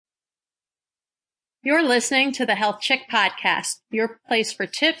You're listening to the Health Chick Podcast, your place for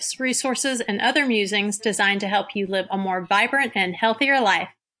tips, resources, and other musings designed to help you live a more vibrant and healthier life.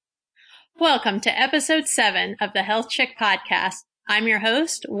 Welcome to episode 7 of the Health Chick Podcast. I'm your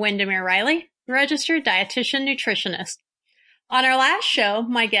host, Windermere Riley, registered dietitian nutritionist. On our last show,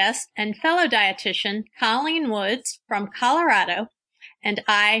 my guest and fellow dietitian, Colleen Woods from Colorado, and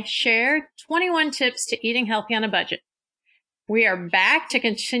I shared 21 tips to eating healthy on a budget. We are back to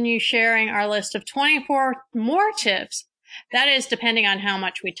continue sharing our list of 24 more tips. That is depending on how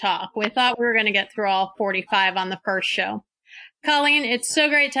much we talk. We thought we were going to get through all 45 on the first show. Colleen, it's so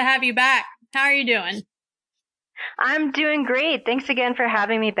great to have you back. How are you doing? I'm doing great. Thanks again for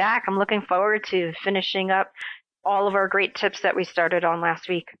having me back. I'm looking forward to finishing up all of our great tips that we started on last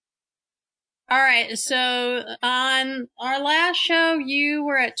week. All right. So on our last show, you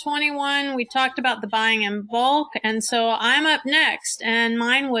were at 21. We talked about the buying in bulk. And so I'm up next, and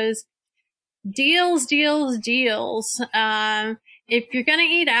mine was deals. If you're going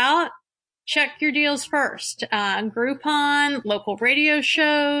to eat out, check your deals first. Groupon, local radio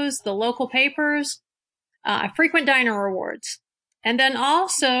shows, the local papers, frequent diner rewards. And then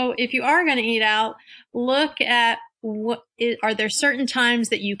also, if you are going to eat out, look at are there certain times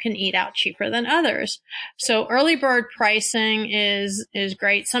that you can eat out cheaper than others? So early bird pricing is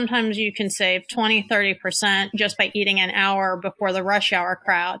great. Sometimes you can save 20-30% just by eating an hour before the rush hour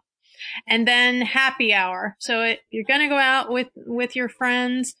crowd. And then happy hour. So you're going to go out with your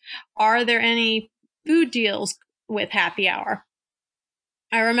friends. Are there any food deals with happy hour?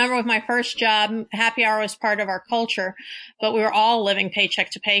 I remember with my first job, happy hour was part of our culture, but we were all living paycheck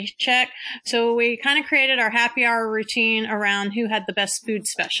to paycheck. So we kind of created our happy hour routine around who had the best food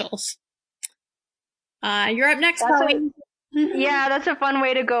specials. You're up next, Colleen. Yeah, that's a fun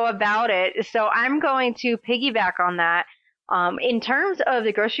way to go about it. So I'm going to piggyback on that. In terms of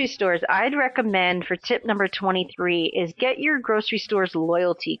the grocery stores, I'd recommend for tip number 23 is get your grocery store's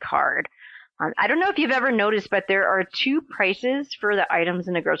loyalty card. I don't know if you've ever noticed, but there are two prices for the items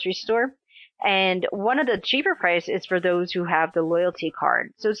in the grocery store. And one of the cheaper price is for those who have the loyalty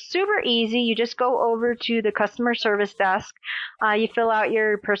card. So it's super easy. You just go over to the customer service desk. You fill out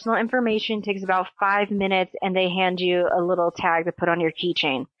your personal information. Takes about 5 minutes, and they hand you a little tag to put on your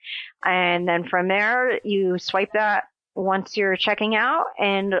keychain. And then from there, you swipe that once you're checking out,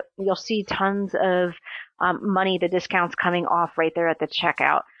 and you'll see tons of money, the discounts coming off right there at the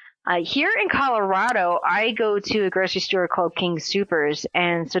checkout. Here in Colorado, I go to a grocery store called King Soopers,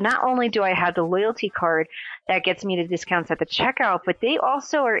 and so not only do I have the loyalty card that gets me the discounts at the checkout, but they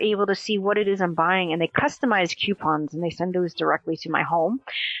also are able to see what it is I'm buying, and they customize coupons, and they send those directly to my home.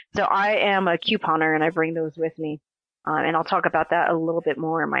 So I am a couponer, and I bring those with me, and I'll talk about that a little bit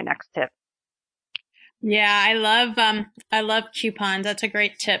more in my next tip. Yeah, I love coupons. That's a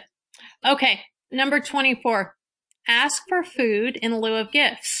great tip. Okay, number 24, ask for food in lieu of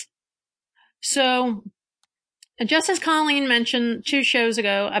gifts. So just as Colleen mentioned 2 shows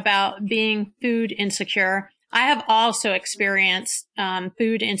ago about being food insecure, I have also experienced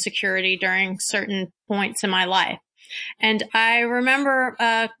food insecurity during certain points in my life. And I remember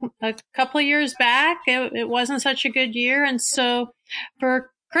a couple of years back, it wasn't such a good year. And so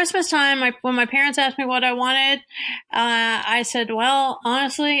for Christmas time, when my parents asked me what I wanted, I said, well,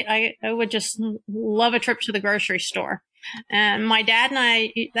 honestly, I would just love a trip to the grocery store. And my dad and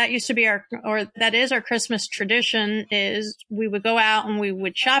I, that is our Christmas tradition, is we would go out and we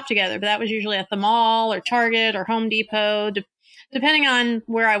would shop together, but that was usually at the mall or Target or Home Depot, depending on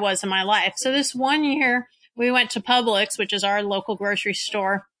where I was in my life. So this one year we went to Publix, which is our local grocery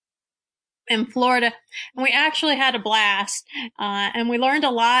store in Florida, and we actually had a blast, and we learned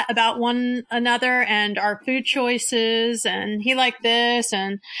a lot about one another and our food choices, and he liked this,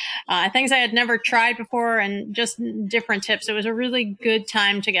 and things I had never tried before, and just different tips. It was a really good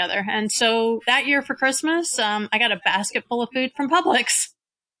time together. And so that year for Christmas, I got a basket full of food from Publix.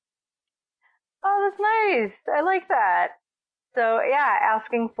 Oh, that's nice. I like that. So yeah,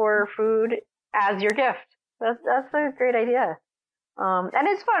 asking for food as your gift. That's a great idea. And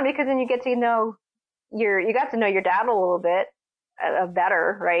it's fun because then you get to know you got to know your dad a little bit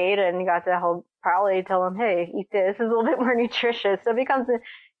better, right? And you got to probably tell him, hey, eat this. It's a little bit more nutritious. So it becomes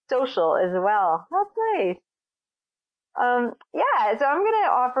social as well. That's nice. Yeah, so I'm going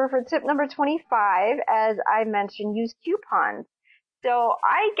to offer for tip number 25, as I mentioned, use coupons. So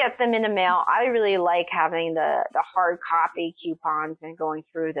I get them in the mail. I really like having the hard copy coupons and going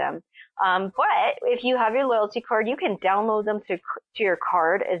through them. But if you have your loyalty card, you can download them to your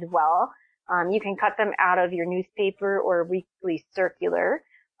card as well. You can cut them out of your newspaper or weekly circular.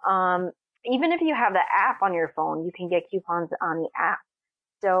 Even if you have the app on your phone, you can get coupons on the app.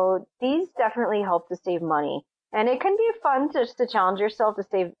 So these definitely help to save money. And it can be fun just to challenge yourself to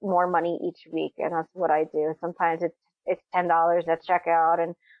save more money each week. And that's what I do. Sometimes it's $10 at checkout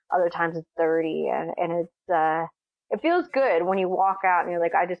and other times it's 30 and it feels good when you walk out and you're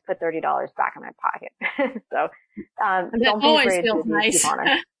like, I just put $30 back in my pocket. So, That don't be always afraid feels to be a nice.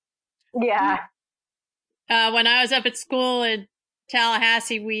 couponer. Yeah. When I was up at school in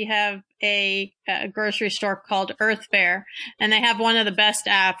Tallahassee, we have a grocery store called Earth Fare, and they have one of the best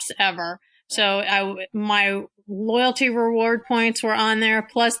apps ever. So my loyalty reward points were on there,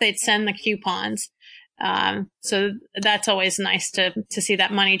 plus they'd send the coupons. So that's always nice to see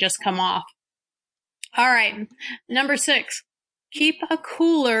that money just come off. All right. Number 6, keep a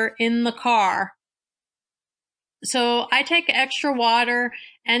cooler in the car. So I take extra water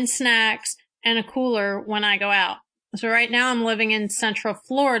and snacks and a cooler when I go out. So right now I'm living in Central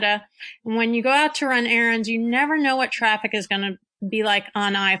Florida. And when you go out to run errands, you never know what traffic is going to be like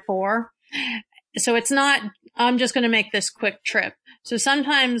on I-4. So it's not, I'm just going to make this quick trip. So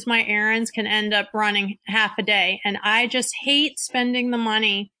sometimes my errands can end up running half a day, and I just hate spending the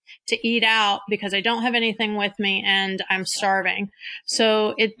money to eat out because I don't have anything with me and I'm starving.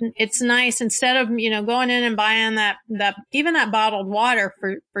 So it's nice, instead of, going in and buying that even that bottled water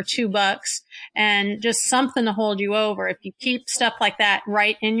for $2 and just something to hold you over. If you keep stuff like that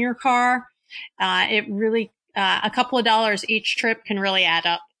right in your car, it really, a couple of dollars each trip can really add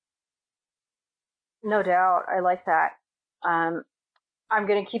up. No doubt. I like that. I'm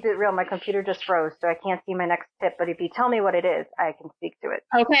going to keep it real. My computer just froze, so I can't see my next tip. But if you tell me what it is, I can speak to it.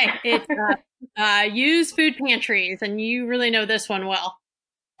 Okay. It's use food pantries, and you really know this one well.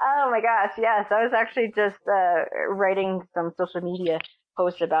 Oh my gosh, yes. I was actually just writing some social media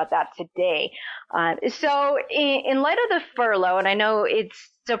posts about that today. So in light of the furlough, and I know it's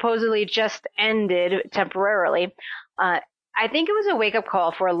supposedly just ended temporarily, I think it was a wake-up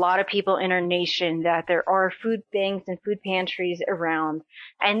call for a lot of people in our nation that there are food banks and food pantries around,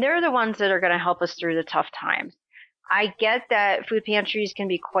 and they're the ones that are going to help us through the tough times. I get that food pantries can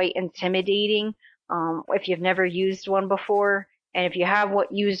be quite intimidating if you've never used one before, and if you have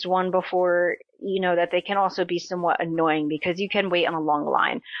used one before, you know that they can also be somewhat annoying because you can wait on a long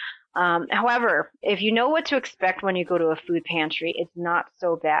line. However, if you know what to expect when you go to a food pantry, it's not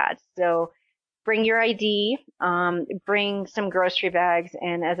so bad. So bring your ID, bring some grocery bags,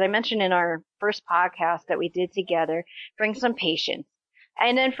 and as I mentioned in our first podcast that we did together, bring some patience.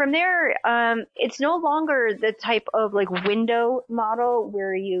 And then from there, it's no longer the type of like window model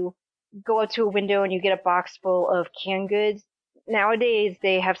where you go up to a window and you get a box full of canned goods. Nowadays,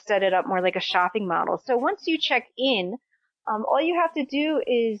 they have set it up more like a shopping model. So once you check in, all you have to do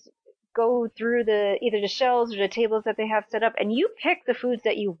is go through either the shelves or the tables that they have set up, and you pick the foods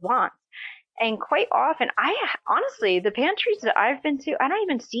that you want. And quite often, honestly, the pantries that I've been to, I don't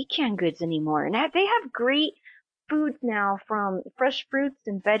even see canned goods anymore. And they have great foods now, from fresh fruits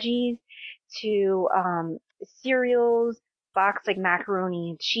and veggies to cereals, boxed like macaroni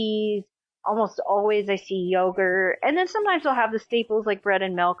and cheese. Almost always I see yogurt. And then sometimes they'll have the staples like bread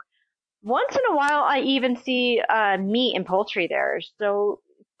and milk. Once in a while, I even see meat and poultry there. So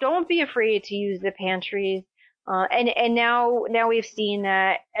don't be afraid to use the pantries. And now we've seen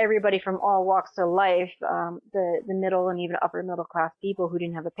that everybody from all walks of life, the middle and even upper middle class people who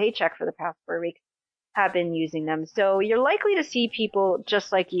didn't have a paycheck for the past 4 weeks, have been using them. So you're likely to see people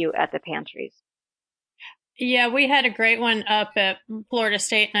just like you at the pantries. Yeah, we had a great one up at Florida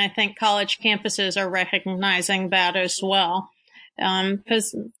State, and I think college campuses are recognizing that as well.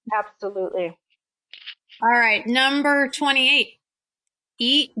 Absolutely. All right, number 28.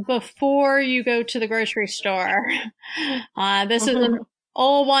 Eat before you go to the grocery store. This is an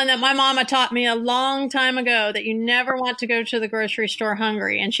old one that my mama taught me a long time ago, that you never want to go to the grocery store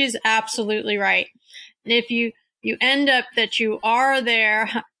hungry. And she's absolutely right. And if you end up that you are there,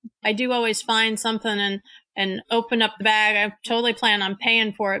 I do always find something and open up the bag. I totally plan on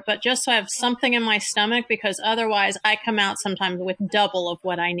paying for it, but just so I have something in my stomach, because otherwise I come out sometimes with double of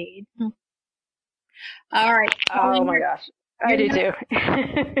what I need. All right. Oh my gosh. I do too.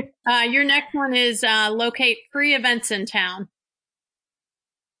 Your next one is locate free events in town.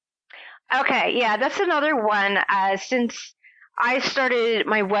 Okay, yeah, that's another one. Since I started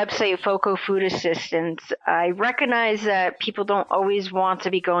my website, Foco Food Assistance, I recognize that people don't always want to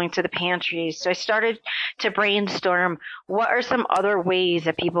be going to the pantries. So I started to brainstorm what are some other ways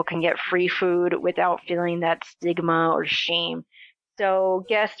that people can get free food without feeling that stigma or shame. So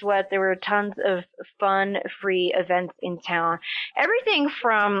guess what? There were tons of fun, free events in town. Everything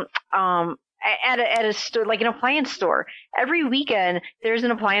from at a store, like an appliance store. Every weekend, there's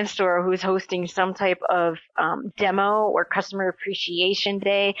an appliance store who's hosting some type of demo or customer appreciation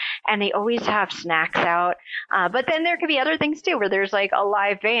day, and they always have snacks out. But then there could be other things too, where there's like a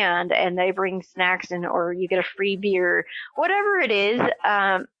live band and they bring snacks in, or you get a free beer, whatever it is.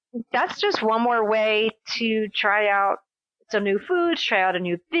 That's just one more way to try out some new foods, try out a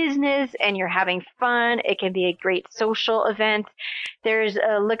new business, and you're having fun. It can be a great social event. There's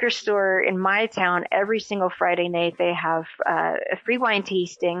a liquor store in my town every single Friday night. They have a free wine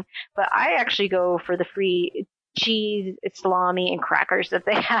tasting, but I actually go for the free cheese, salami, and crackers that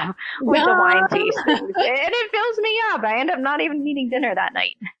they have with the wine tastings. And it fills me up. I end up not even eating dinner that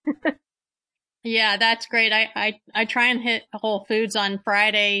night. Yeah, that's great. I try and hit Whole Foods on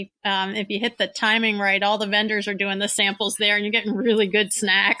Friday. If you hit the timing right, all the vendors are doing the samples there and you're getting really good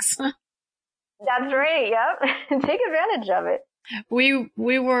snacks. That's right. Yep. Take advantage of it. We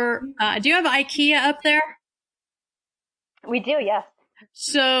were, do you have IKEA up there? We do, yes.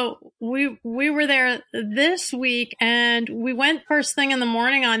 So we were there this week and we went first thing in the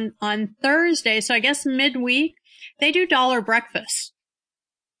morning on Thursday. So I guess midweek they do dollar breakfast.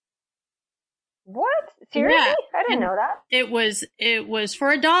 What? Seriously? Yeah. I didn't know that. It was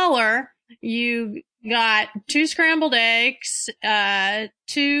for $1. You got 2 scrambled eggs,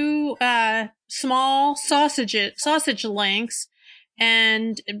 2 small sausage links,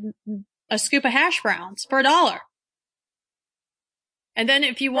 and a scoop of hash browns for $1. And then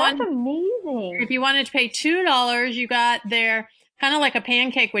if you That's amazing. If you wanted to pay $2, you got their kind of like a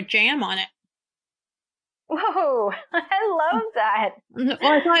pancake with jam on it. Whoa, I love that. Well,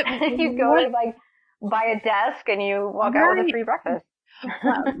 I thought, you go to like buy a desk and you walk out with a free breakfast.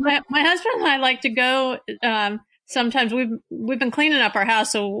 my husband and I like to go. Sometimes we've been cleaning up our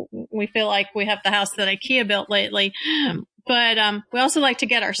house, so we feel like we have the house that IKEA built lately. But we also like to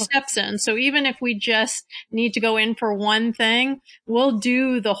get our steps in. So even if we just need to go in for one thing, we'll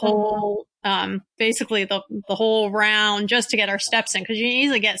do the whole, basically the whole round just to get our steps in, because you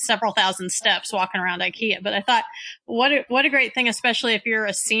easily get several thousand steps walking around IKEA. But I thought, what a great thing, especially if you're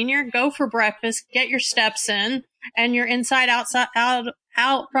a senior, go for breakfast, get your steps in, and you're inside, outside,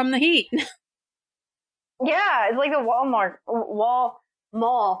 out from the heat. Yeah, it's like the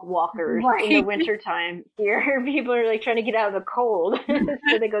mall walkers right. in the wintertime. Here, people are like trying to get out of the cold, so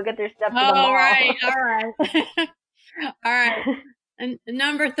they go get their steps in the mall. All right. All right. And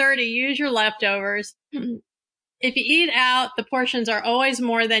number 30, use your leftovers. If you eat out, the portions are always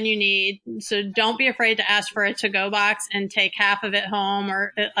more than you need. So don't be afraid to ask for a to-go box and take half of it home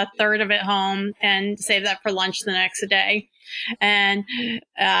or a third of it home and save that for lunch the next day. And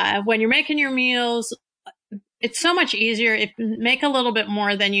when you're making your meals, it's so much easier if make a little bit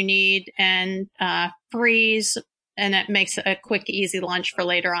more than you need and freeze, and it makes a quick, easy lunch for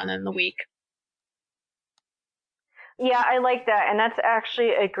later on in the week. Yeah, I like that. And that's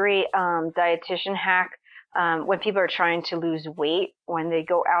actually a great dietitian hack when people are trying to lose weight, when they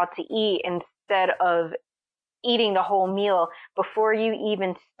go out to eat, instead of eating the whole meal, before you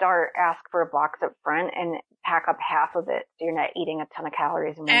even start, ask for a box up front and pack up half of it so you're not eating a ton of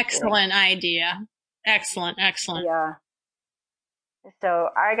calories in one Excellent idea. Excellent. Yeah. So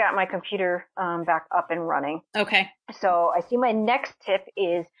I got my computer back up and running. Okay. So I see my next tip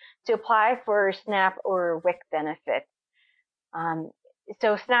is to apply for SNAP or WIC benefits.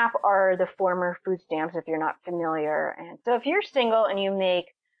 So SNAP are the former food stamps, if you're not familiar. And so if you're single and you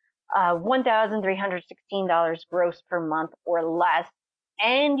make $1,316 gross per month or less,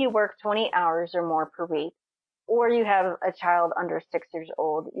 and you work 20 hours or more per week, or you have a child under 6 years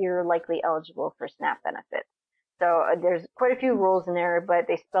old, you're likely eligible for SNAP benefits. So there's quite a few rules in there, but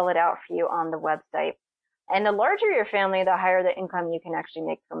they spell it out for you on the website. And the larger your family, the higher the income you can actually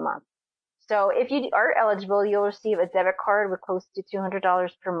make per month. So if you are eligible, you'll receive a debit card with close to $200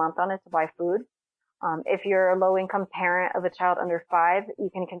 per month on it to buy food. If you're a low-income parent of a child under 5, you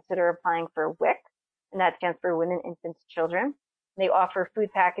can consider applying for WIC, and that stands for Women, Infants, Children. They offer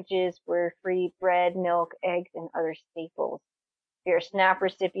food packages for free bread, milk, eggs, and other staples. If you're a SNAP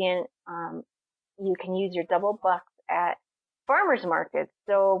recipient, you can use your double bucks at farmers markets.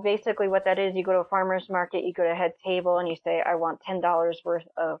 So basically what that is, you go to a farmers market, you go to head table, and you say, I want $10 worth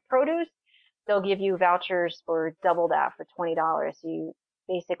of produce. They'll give you vouchers for double that for $20. So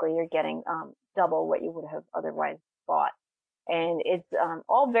you're getting double what you would have otherwise bought. And it's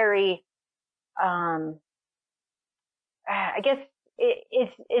all very I guess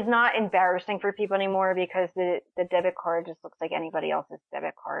it's not embarrassing for people anymore, because the debit card just looks like anybody else's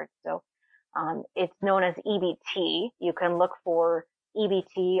debit card. So it's known as EBT. You can look for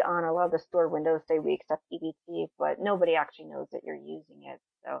EBT on a lot of the store windows say we accept EBT, but nobody actually knows that you're using it.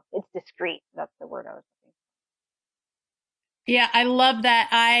 So it's discreet. That's the word I was looking Yeah, I love that.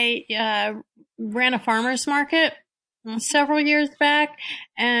 I ran a farmer's market several years back,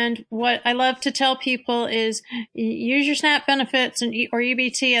 and what I love to tell people is use your SNAP benefits or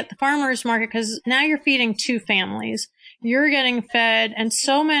EBT at the farmer's market, because now you're feeding two families. You're getting fed, and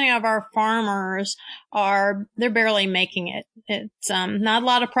so many of our farmers they're barely making it. It's not a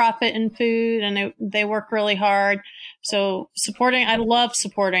lot of profit in food, and they work really hard. So I love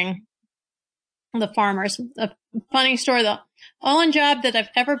supporting the farmers. A funny story, the only job that I've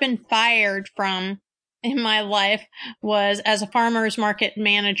ever been fired from in my life was as a farmer's market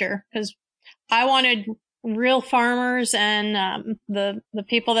manager, because I wanted real farmers, and the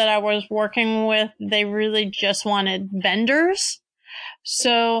people that I was working with, they really just wanted vendors.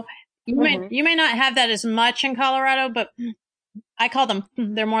 So you may not have that as much in Colorado, but I call them,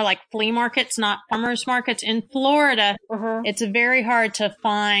 they're more like flea markets, not farmers markets. In Florida, it's very hard to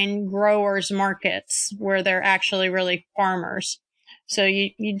find growers markets where they're actually really farmers. So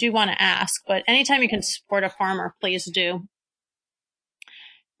you do want to ask, but anytime you can support a farmer, please do.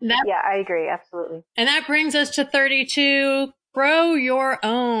 Yeah, I agree. Absolutely. And that brings us to 32. Grow your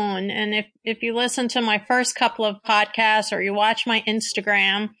own. And if you listen to my first couple of podcasts or you watch my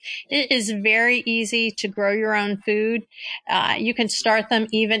Instagram, it is very easy to grow your own food. You can start them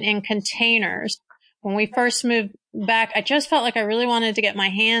even in containers. When we first moved back, I just felt like I really wanted to get my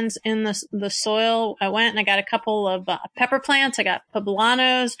hands in the soil. I went and I got a couple of pepper plants. I got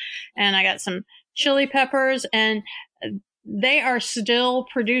poblanos and I got some chili peppers, and they are still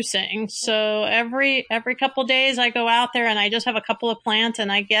producing. So every couple of days I go out there and I just have a couple of plants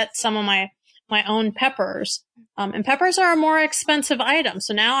and I get some of my own peppers. And peppers are a more expensive item.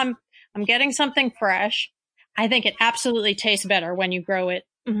 So now I'm getting something fresh. I think it absolutely tastes better when you grow it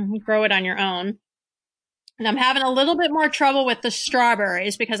on your own. And I'm having a little bit more trouble with the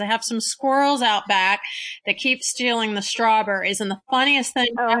strawberries because I have some squirrels out back that keep stealing the strawberries. And the funniest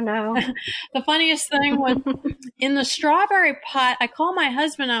thing, the funniest thing was in the strawberry pot, I called my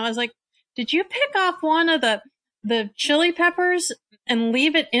husband. I was like, did you pick off one of the chili peppers and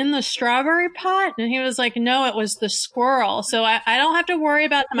leave it in the strawberry pot? And he was like, no, it was the squirrel. So I don't have to worry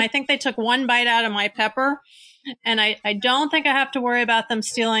about them. I think they took one bite out of my pepper, and I don't think I have to worry about them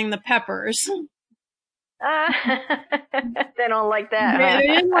stealing the peppers. They don't like that. Huh?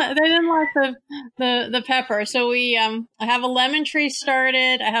 They didn't like the pepper. So I have a lemon tree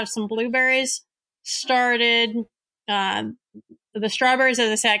started. I have some blueberries started. The strawberries,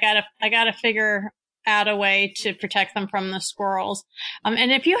 as I say, I gotta figure out a way to protect them from the squirrels.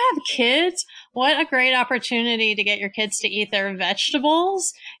 And if you have kids, what a great opportunity to get your kids to eat their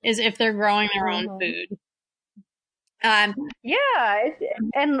vegetables is if they're growing their own food. Yeah,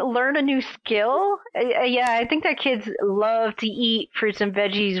 and learn a new skill. Yeah, I think that kids love to eat fruits and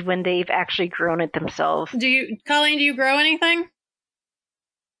veggies when they've actually grown it themselves. Colleen, do you grow anything?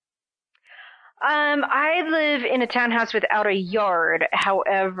 I live in a townhouse without a yard.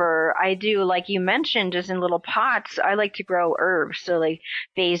 However, I do, like you mentioned, just in little pots. I like to grow herbs, so like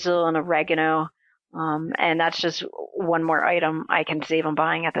basil and oregano. And that's just one more item I can save on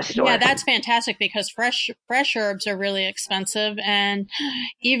buying at the store. Yeah, that's fantastic because fresh herbs are really expensive, and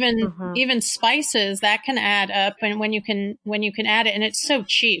even spices that can add up. And when you can add it, and it's so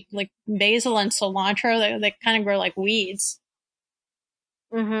cheap, like basil and cilantro, they kind of grow like weeds.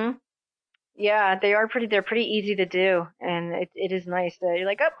 Yeah, they're pretty easy to do, and it is nice that you're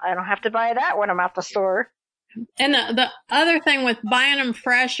like, oh, I don't have to buy that when I'm at the store. And the other thing with buying them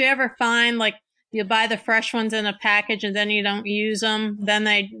fresh, you ever find like you buy the fresh ones in a package and then you don't use them, then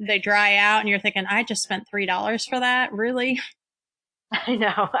they dry out, and you're thinking, I just spent $3 for that, really? I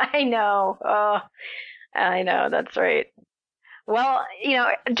know. Oh, I know, that's right. Well,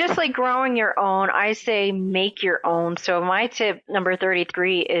 just like growing your own, I say make your own. So my tip number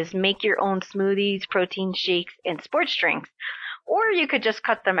 33 is make your own smoothies, protein shakes, and sports drinks. Or you could just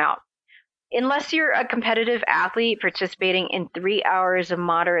cut them out. Unless you're a competitive athlete participating in 3 hours of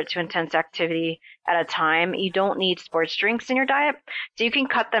moderate to intense activity at a time, you don't need sports drinks in your diet. So you can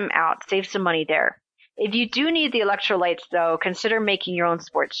cut them out, save some money there. If you do need the electrolytes, though, consider making your own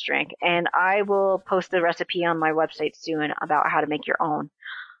sports drink, and I will post the recipe on my website soon about how to make your own.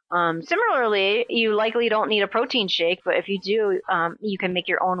 Similarly, you likely don't need a protein shake, but if you do, you can make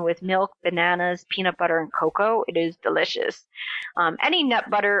your own with milk, bananas, peanut butter, and cocoa. It is delicious. Any nut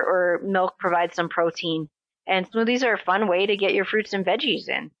butter or milk provides some protein, and smoothies are a fun way to get your fruits and veggies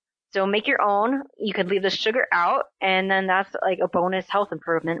in. So make your own. You could leave the sugar out, and then that's like a bonus health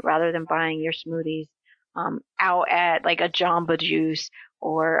improvement rather than buying your smoothies out at like a Jamba Juice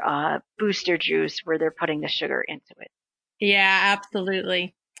or Booster Juice where they're putting the sugar into it. Yeah,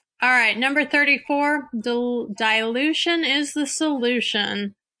 absolutely. All right, number 34, dilution is the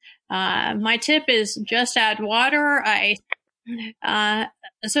solution. My tip is just add water or ice.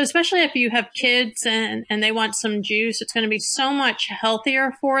 So especially if you have kids and they want some juice, it's going to be so much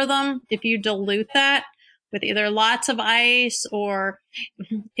healthier for them if you dilute that with either lots of ice, or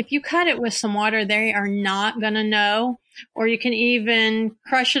if you cut it with some water, they are not going to know. Or you can even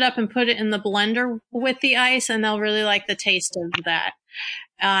crush it up and put it in the blender with the ice, and they'll really like the taste of that.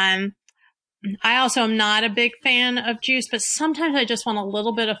 I also am not a big fan of juice, but sometimes I just want a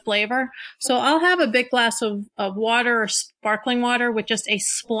little bit of flavor. So I'll have a big glass of water or sparkling water with just a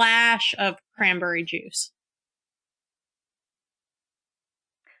splash of cranberry juice.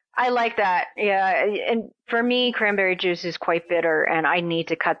 I like that. Yeah. And for me, cranberry juice is quite bitter and I need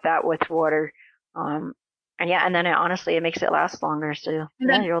to cut that with water. And then honestly, it makes it last longer. So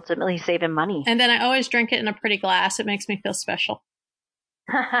you're ultimately saving money. And then I always drink it in a pretty glass. It makes me feel special.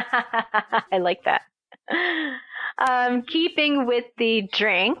 I like that. Keeping with the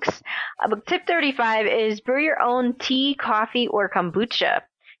drinks, tip 35 is brew your own tea, coffee, or kombucha.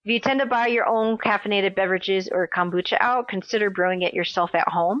 If you tend to buy your own caffeinated beverages or kombucha out, consider brewing it yourself at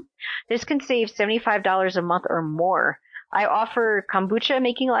home. This can save $75 a month or more. I offer kombucha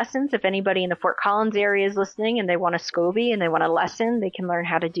making lessons. If anybody in the Fort Collins area is listening and they want a SCOBY and they want a lesson, they can learn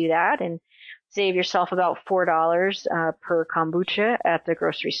how to do that and save yourself about $4 per kombucha at the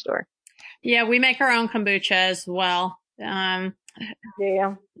grocery store. Yeah, we make our own kombucha as well. Yeah.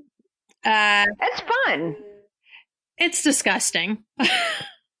 It's fun. It's disgusting.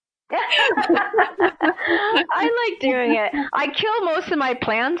 I like doing it. I kill most of my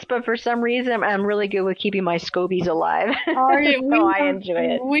plants, but for some reason I'm really good with keeping my SCOBYs alive. So I enjoy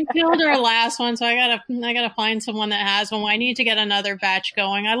it. We killed our last one, so I gotta find someone that has one. I need to get another batch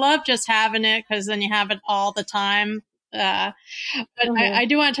going. I love just having it because then you have it all the time. But I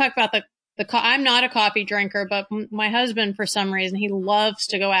do want to talk about I'm not a coffee drinker, but my husband, for some reason, he loves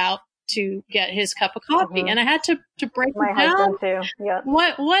to go out to get his cup of coffee. And I had to break my it down. Husband too. Yeah.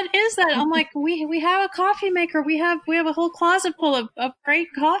 What is that? I'm like, we have a coffee maker. We have a whole closet full of great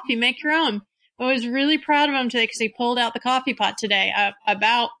coffee. Make your own. I was really proud of him today because he pulled out the coffee pot today. I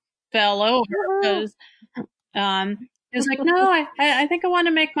about fell over because he was like, no, I think I want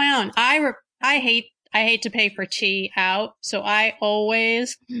to make my own. I hate to pay for tea out, so I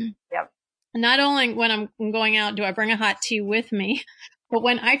always not only when I'm going out do I bring a hot tea with me, but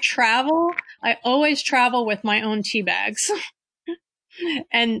when I travel, I always travel with my own tea bags.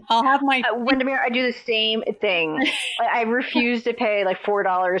 And I'll have my... Windermere, I do the same thing. I refuse to pay like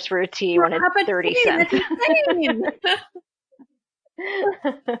 $4 for a tea when it's 30 cents.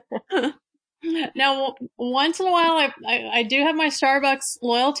 Now, once in a while, I do have my Starbucks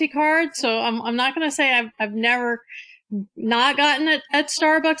loyalty card, so I'm not going to say I've never not gotten it at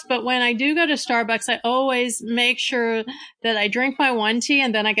Starbucks, but when I do go to Starbucks, I always make sure that I drink my one tea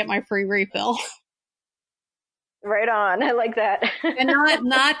and then I get my free refill. Right on. I like that. And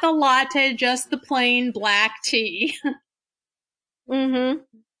not the latte, just the plain black tea. Mm-hmm.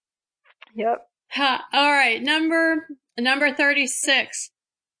 Yep. All right. Number 36.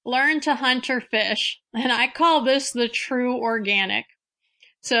 Learn to hunt or fish. And I call this the true organic.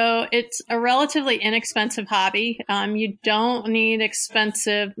 So it's a relatively inexpensive hobby. You don't need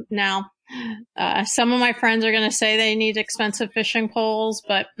expensive now. Some of my friends are going to say they need expensive fishing poles,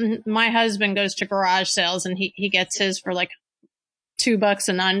 but my husband goes to garage sales and he gets his for like $2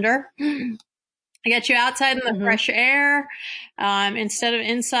 and under. I get you outside in the fresh air, instead of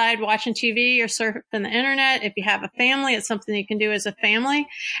inside watching TV or surfing the internet. If you have a family, it's something you can do as a family.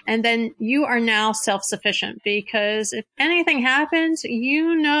 And then you are now self-sufficient because if anything happens,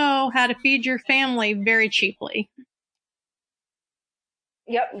 you know how to feed your family very cheaply.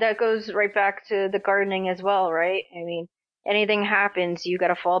 Yep, that goes right back to the gardening as well, right? I mean, anything happens, you got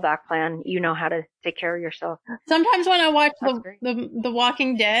a fallback plan. You know how to take care of yourself. Sometimes when I watch the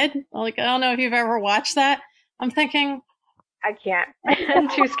Walking Dead, like I don't know if you've ever watched that, I'm thinking, I can't. I'm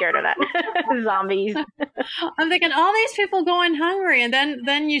too scared of that. Zombies. I'm thinking all these people going hungry, and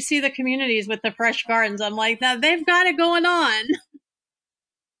then you see the communities with the fresh gardens. I'm like, that they've got it going on.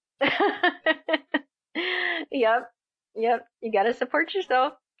 Yep. You got to support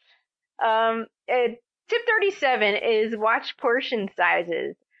yourself. Tip 37 is watch portion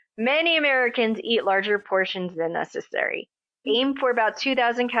sizes. Many Americans eat larger portions than necessary. Aim for about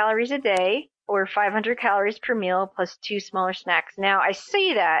 2,000 calories a day or 500 calories per meal plus 2 smaller snacks. Now, I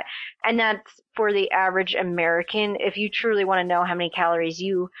say that, and that's for the average American. If you truly want to know how many calories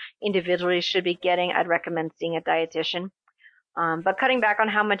you individually should be getting, I'd recommend seeing a dietitian. But cutting back on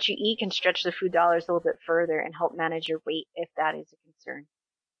how much you eat can stretch the food dollars a little bit further and help manage your weight if that is a concern.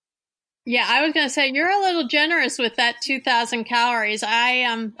 Yeah, I was going to say you're a little generous with that 2,000 calories.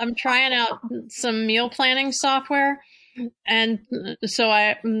 I'm trying out some meal planning software, and so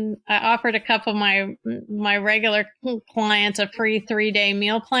I offered a couple of my regular clients a free 3-day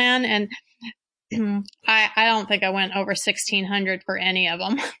meal plan, and I don't think I went over 1,600 for any of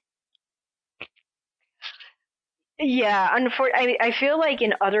them. Yeah, I feel like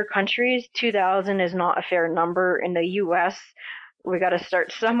in other countries, 2,000 is not a fair number. In the U.S., we got to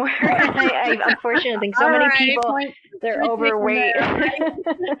start somewhere. I unfortunately think so many people, they're overweight.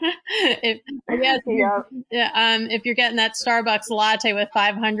 If you're getting that Starbucks latte with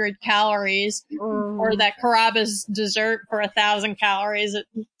 500 calories or that Carrabba's dessert for 1,000 calories,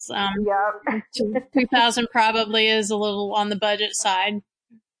 it's, 2,000 probably is a little on the budget side.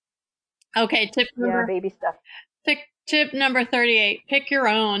 Okay, baby stuff. Tip number 38, pick your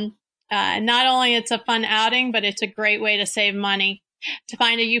own. Not only it's a fun outing, but it's a great way to save money. To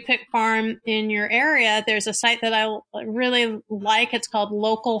find a you-pick farm in your area, there's a site that I really like. It's called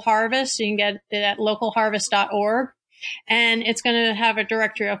Local Harvest. You can get it at localharvest.org. And it's going to have a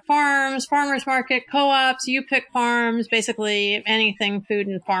directory of farms, farmers market, co-ops, you-pick farms, basically anything food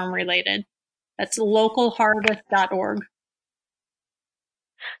and farm related. That's localharvest.org.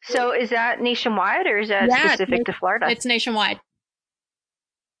 So is that nationwide or is that specific to Florida? It's nationwide.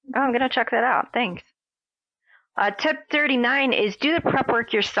 Oh, I'm going to check that out. Thanks. Tip 39 is do the prep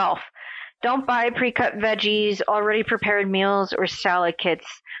work yourself. Don't buy pre-cut veggies, already prepared meals, or salad kits.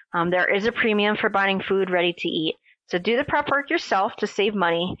 There is a premium for buying food ready to eat. So do the prep work yourself to save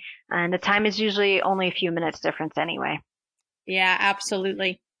money. And the time is usually only a few minutes difference anyway. Yeah,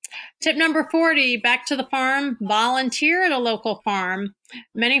 absolutely. Tip number 40, back to the farm, volunteer at a local farm.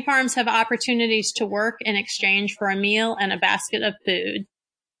 Many farms have opportunities to work in exchange for a meal and a basket of food.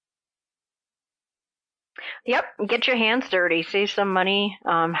 Yep, get your hands dirty, save some money,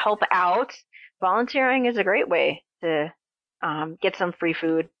 help out. Volunteering is a great way to get some free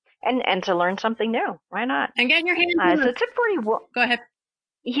food and to learn something new. Why not? And get your hands So tip 41. Go ahead.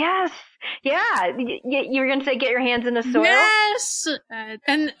 Yes. Yeah. You were going to say get your hands in the soil? Yes.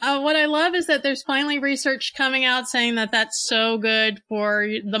 And what I love is that there's finally research coming out saying that that's so good for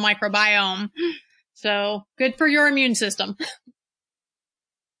the microbiome. So good for your immune system.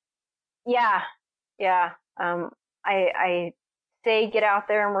 Yeah. Yeah. I say get out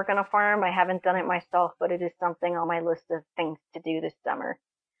there and work on a farm. I haven't done it myself, but it is something on my list of things to do this summer.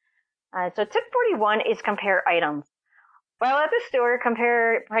 So tip 41 is compare items. While at the store,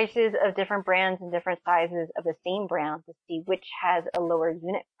 compare prices of different brands and different sizes of the same brand to see which has a lower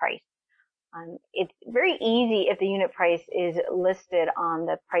unit price. It's very easy if the unit price is listed on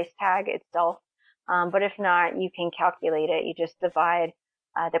the price tag itself. But if not, you can calculate it. You just divide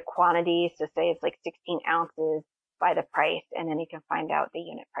the quantity. So say it's like 16 ounces by the price, and then you can find out the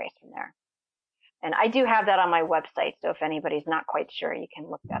unit price from there. And I do have that on my website. So if anybody's not quite sure, you can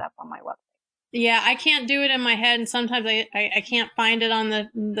look that up on my website. Yeah, I can't do it in my head, and sometimes I can't find it on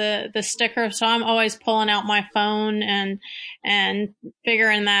the sticker, so I'm always pulling out my phone and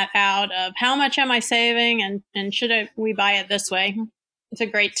figuring that out of how much am I saving and should we buy it this way? It's a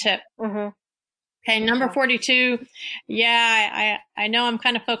great tip. Mm-hmm. Okay, number 42. Yeah, I know I'm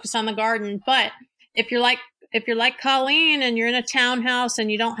kind of focused on the garden, but if you're like Colleen and you're in a townhouse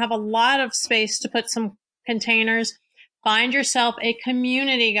and you don't have a lot of space to put some containers, find yourself a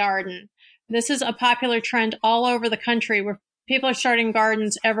community garden. This is a popular trend all over the country where people are starting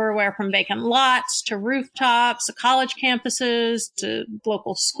gardens everywhere from vacant lots to rooftops, to college campuses, to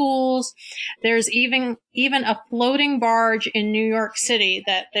local schools. There's even a floating barge in New York City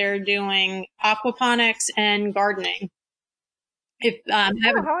that they're doing aquaponics and gardening. How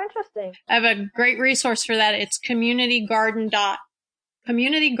interesting. I have a great resource for that. It's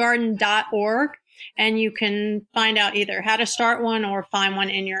communitygarden.org, and you can find out either how to start one or find one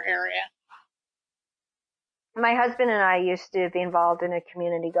in your area. My husband and I used to be involved in a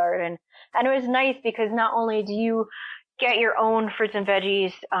community garden, and it was nice because not only do you get your own fruits and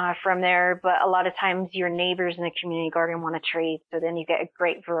veggies from there, but a lot of times your neighbors in the community garden want to trade, so then you get a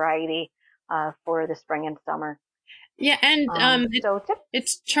great variety for the spring and summer. Yeah, and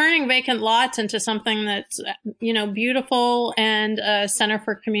it's turning vacant lots into something that's beautiful and a center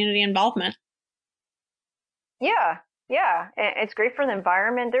for community involvement. Yeah, it's great for the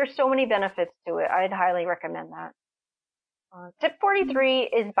environment. There's so many benefits to it. I'd highly recommend that. Tip 43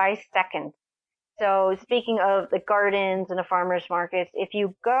 is buy second. So speaking of the gardens and the farmers markets, if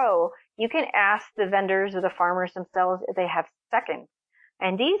you go, you can ask the vendors or the farmers themselves if they have seconds.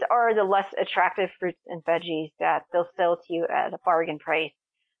 And these are the less attractive fruits and veggies that they'll sell to you at a bargain price.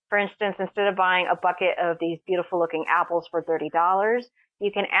 For instance, instead of buying a bucket of these beautiful looking apples for $30,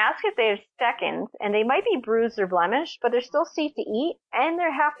 you can ask if they have seconds, and they might be bruised or blemished, but they're still safe to eat, and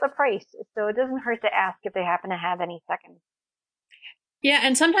they're half the price. So it doesn't hurt to ask if they happen to have any seconds. Yeah,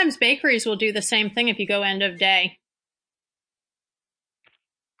 and sometimes bakeries will do the same thing if you go end of day.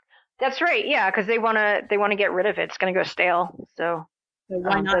 That's right, yeah, because they wanna get rid of it. It's gonna go stale, so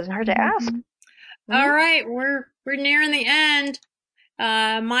why not? Doesn't hurt to ask. All right, we're nearing the end.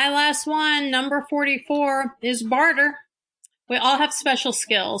 My last one, number 44, is barter. We all have special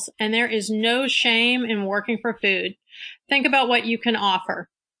skills, and there is no shame in working for food. Think about what you can offer.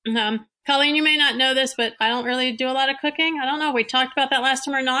 Colleen, you may not know this, but I don't really do a lot of cooking. I don't know. We talked about that last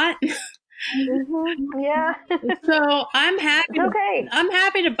time or not. Yeah. So I'm happy. Okay. I'm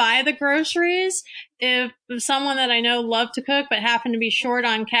happy to buy the groceries if someone that I know loved to cook but happened to be short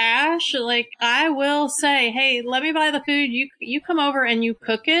on cash. Like, I will say, hey, let me buy the food. You come over and you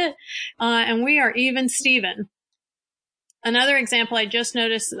cook it, and we are even Steven. Another example, I just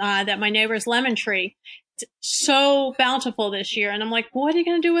noticed that my neighbor's lemon tree, it's so bountiful this year. And I'm like, what are you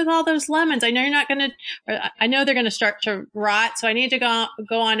going to do with all those lemons? I know you're not going to, I know they're going to start to rot. So I need to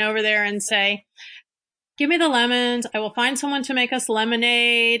go on over there and say, give me the lemons. I will find someone to make us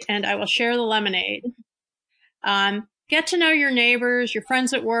lemonade, and I will share the lemonade. Get to know your neighbors, your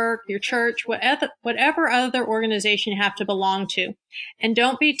friends at work, your church, whatever other organization you have to belong to. And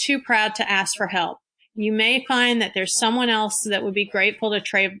don't be too proud to ask for help. You may find that there's someone else that would be grateful to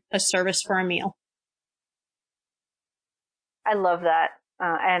trade a service for a meal. I love that.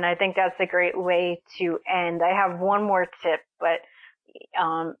 And I think that's a great way to end. I have one more tip, but,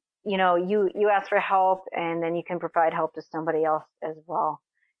 you ask for help, and then you can provide help to somebody else as well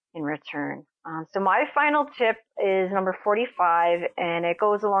in return. So my final tip is number 45, and it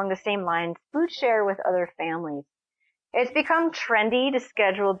goes along the same lines: food share with other families. It's become trendy to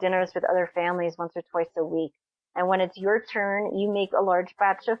schedule dinners with other families once or twice a week. And when it's your turn, you make a large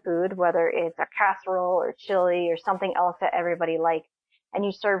batch of food, whether it's a casserole or chili or something else that everybody likes, and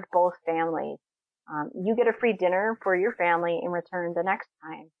you serve both families. You get a free dinner for your family in return the next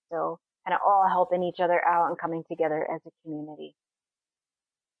time. So kind of all helping each other out and coming together as a community.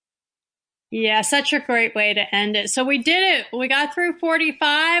 Yeah, such a great way to end it. So we did it. We got through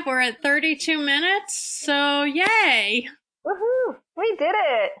 45. We're at 32 minutes. So yay. Woohoo! We did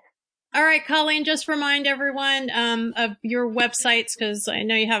it. All right, Colleen, just remind everyone of your websites, because I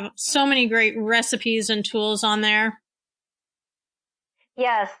know you have so many great recipes and tools on there.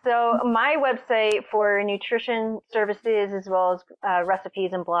 Yes, so my website for nutrition services as well as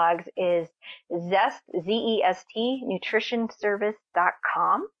recipes and blogs is Zest, Z-E-S-T,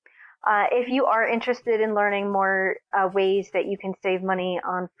 nutritionservice.com. If you are interested in learning more ways that you can save money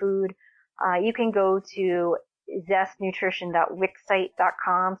on food, you can go to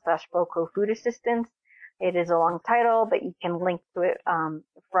zestnutrition.wixsite.com/Boco Food Assistance. It is a long title, but you can link to it from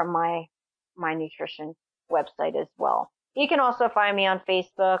my nutrition website as well. You can also find me on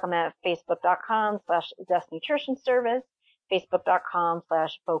Facebook. I'm at facebook.com/zestnutritionservice,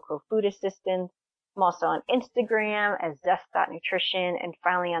 facebook.com/Boco Food Assistance. I'm also on Instagram as zest.nutrition, and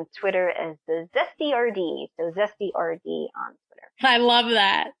finally on Twitter as the ZestyRD. So ZestyRD on Twitter. I love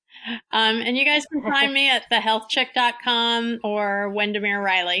that. And you guys can find me at thehealthchick.com or Wendermere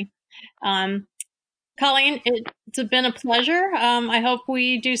Riley. Colleen, it's been a pleasure. I hope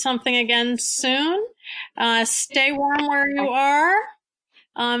we do something again soon. Stay warm where you are.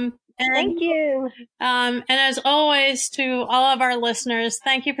 Thank you. And as always, to all of our listeners,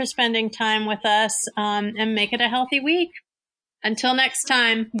 thank you for spending time with us, and make it a healthy week. Until next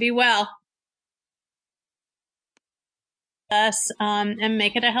time, be well. And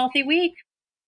make it a healthy week.